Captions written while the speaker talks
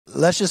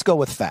let's just go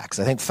with facts.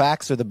 I think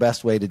facts are the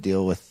best way to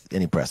deal with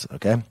any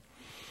president, okay?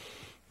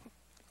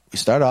 We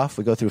start off,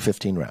 we go through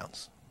 15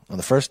 rounds. On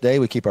the first day,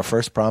 we keep our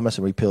first promise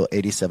and repeal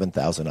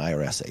 87,000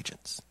 IRS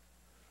agents.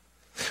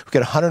 We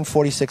get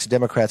 146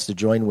 Democrats to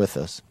join with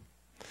us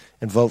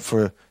and vote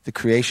for the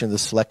creation of the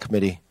Select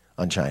Committee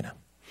on China.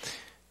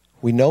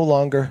 We no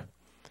longer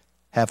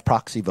have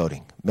proxy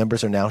voting.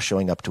 Members are now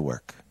showing up to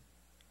work.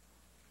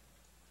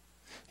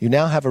 You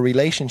now have a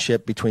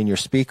relationship between your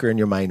speaker and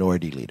your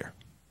minority leader,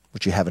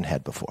 which you haven't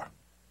had before.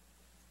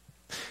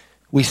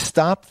 We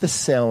stopped the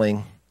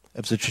selling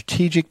of the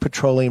Strategic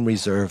Petroleum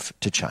Reserve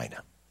to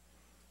China,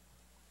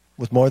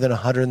 with more than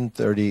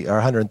 130 or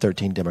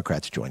 113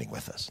 Democrats joining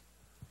with us.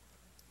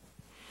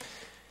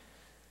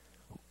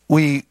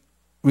 We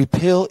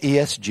repeal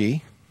ESG.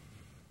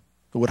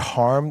 It would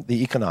harm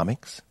the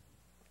economics.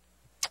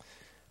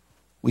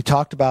 We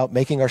talked about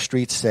making our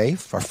streets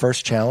safe. Our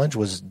first challenge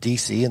was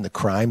D.C. and the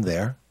crime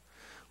there.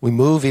 We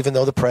move even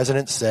though the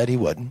president said he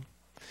wouldn't.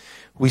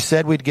 We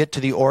said we'd get to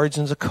the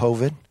origins of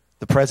COVID.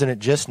 The president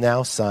just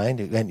now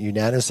signed, and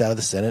unanimous out of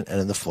the Senate and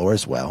on the floor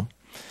as well.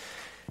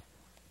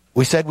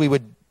 We said we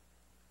would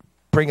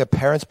bring a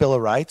Parents' Bill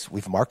of Rights.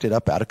 We've marked it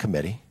up out of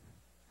committee.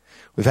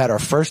 We've had our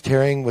first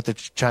hearing with the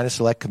China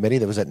Select Committee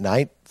that was at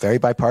night, very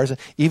bipartisan.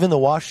 Even the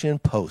Washington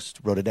Post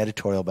wrote an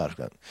editorial about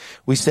it.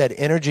 We said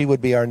energy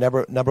would be our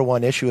number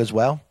one issue as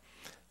well.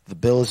 The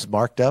bill is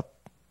marked up,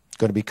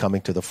 going to be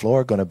coming to the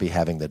floor, going to be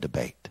having the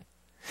debate.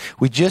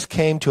 We just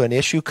came to an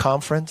issue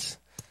conference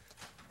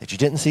that you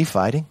didn't see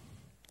fighting.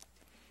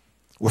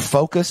 We're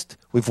focused.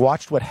 We've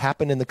watched what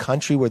happened in the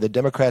country where the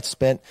Democrats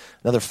spent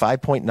another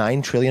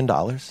 $5.9 trillion,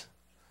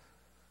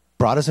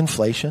 brought us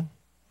inflation,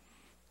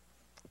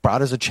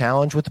 brought us a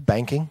challenge with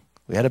banking.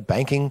 We had a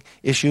banking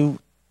issue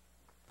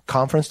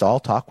conference to all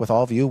talk with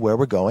all of you where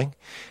we're going.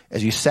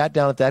 As you sat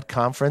down at that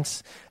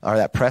conference, or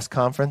that press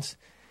conference,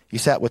 you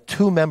sat with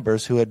two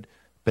members who had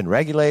been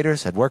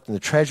regulators, had worked in the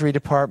Treasury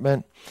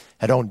Department,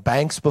 had owned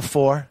banks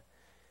before,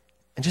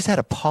 and just had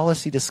a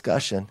policy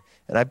discussion.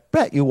 And I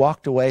bet you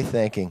walked away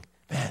thinking,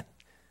 man,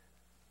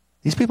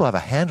 these people have a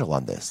handle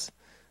on this.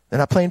 They're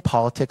not playing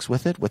politics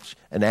with it, which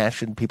an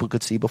action people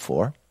could see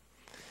before.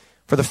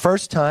 For the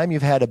first time,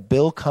 you've had a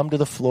bill come to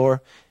the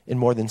floor in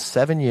more than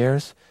 7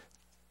 years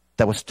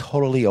that was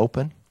totally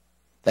open.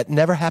 That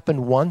never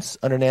happened once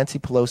under Nancy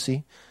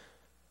Pelosi,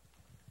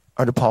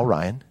 under Paul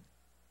Ryan.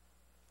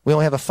 We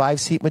only have a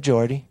 5-seat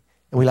majority,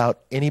 and we allowed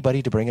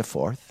anybody to bring it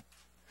forth.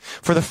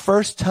 For the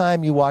first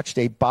time, you watched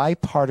a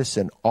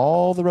bipartisan,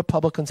 all the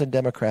Republicans and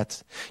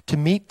Democrats, to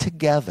meet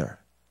together,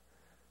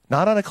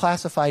 not on a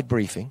classified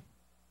briefing,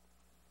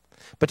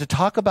 but to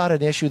talk about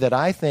an issue that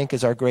I think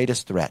is our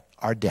greatest threat,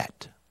 our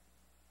debt.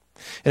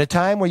 In a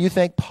time where you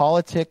think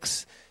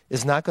politics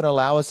is not going to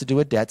allow us to do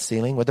a debt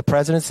ceiling, where the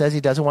president says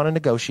he doesn't want to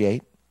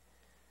negotiate,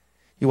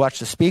 you watch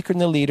the speaker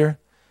and the leader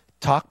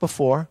talk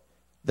before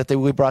that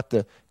we brought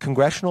the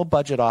Congressional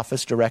Budget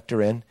Office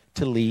director in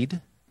to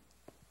lead.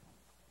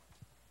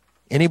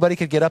 Anybody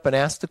could get up and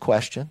ask the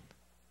question.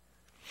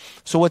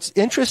 So what's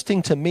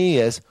interesting to me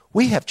is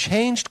we have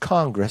changed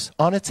Congress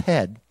on its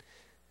head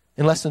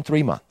in less than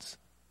 3 months.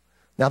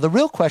 Now, the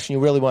real question you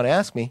really want to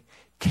ask me,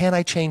 can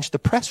I change the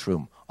press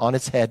room on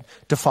its head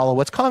to follow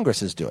what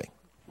Congress is doing?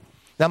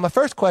 Now, my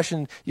first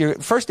question, your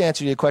first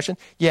answer to your question,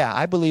 yeah,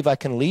 I believe I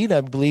can lead.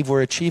 I believe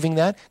we're achieving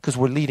that because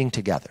we're leading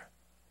together.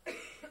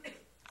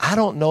 I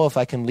don't know if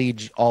I can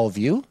lead all of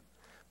you,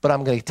 but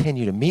I'm going to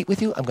continue to meet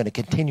with you. I'm going to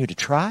continue to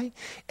try,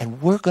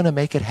 and we're going to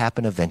make it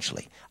happen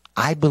eventually.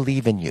 I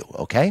believe in you,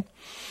 okay?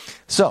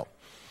 So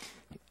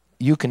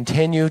you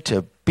continue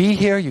to be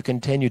here. You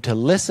continue to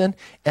listen.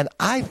 And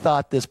I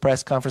thought this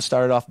press conference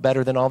started off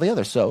better than all the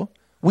others. So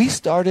we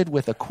started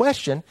with a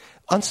question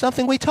on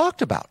something we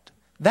talked about.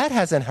 That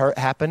hasn't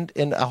happened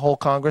in a whole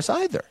Congress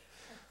either.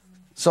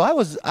 So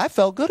I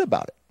felt good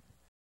about it.